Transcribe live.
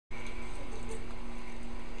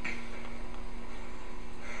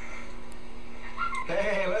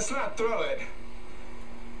let's not throw it.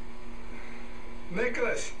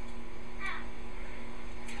 Nicholas.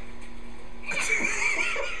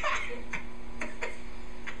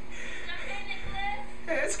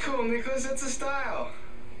 Hey, it's cool, Nicholas. It's a style.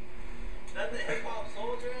 That's the hip hop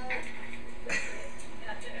soldier.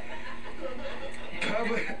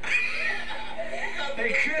 Public.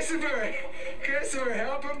 Hey, Christopher,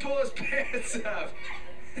 help him pull his pants up.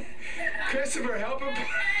 Christopher, help him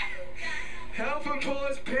pull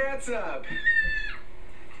his pants up.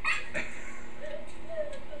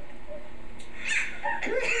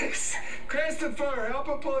 Christopher, help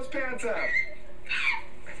him pull his pants up.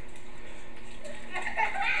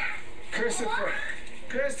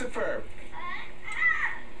 Christopher,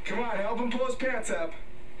 come on, help him pull his pants up.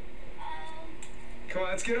 Come on,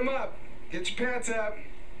 let's get him up. Get your pants up.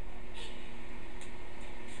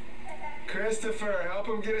 Christopher, help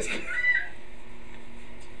him get his...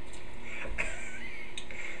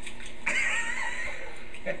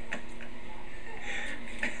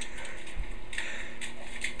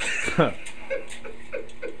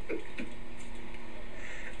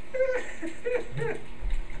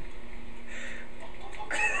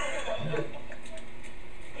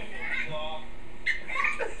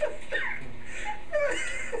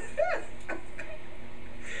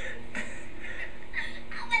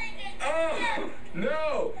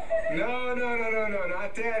 No,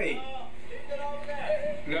 not Daddy.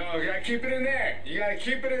 No, you gotta keep it in there. You gotta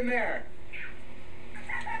keep it in there.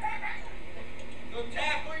 Go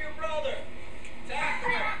tackle your brother. Tackle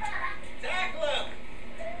him. Tackle him.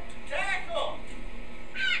 Tackle.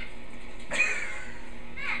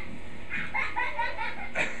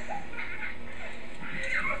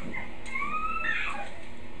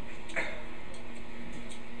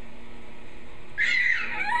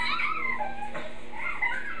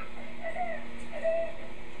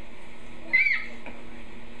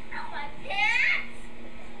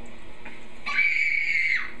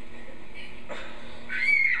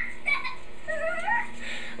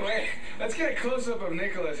 Wait, let's get a close-up of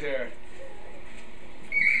Nicholas here.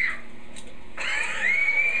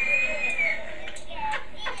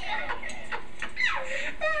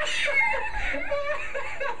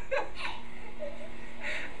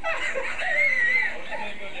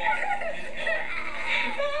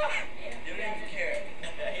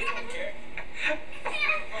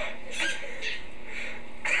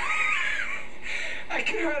 I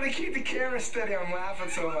can hardly keep the camera steady. I'm laughing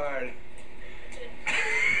so hard.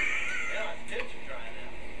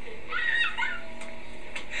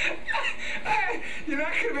 You're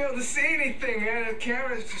not going to be able to see anything, man. The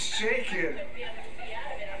camera's just shaking.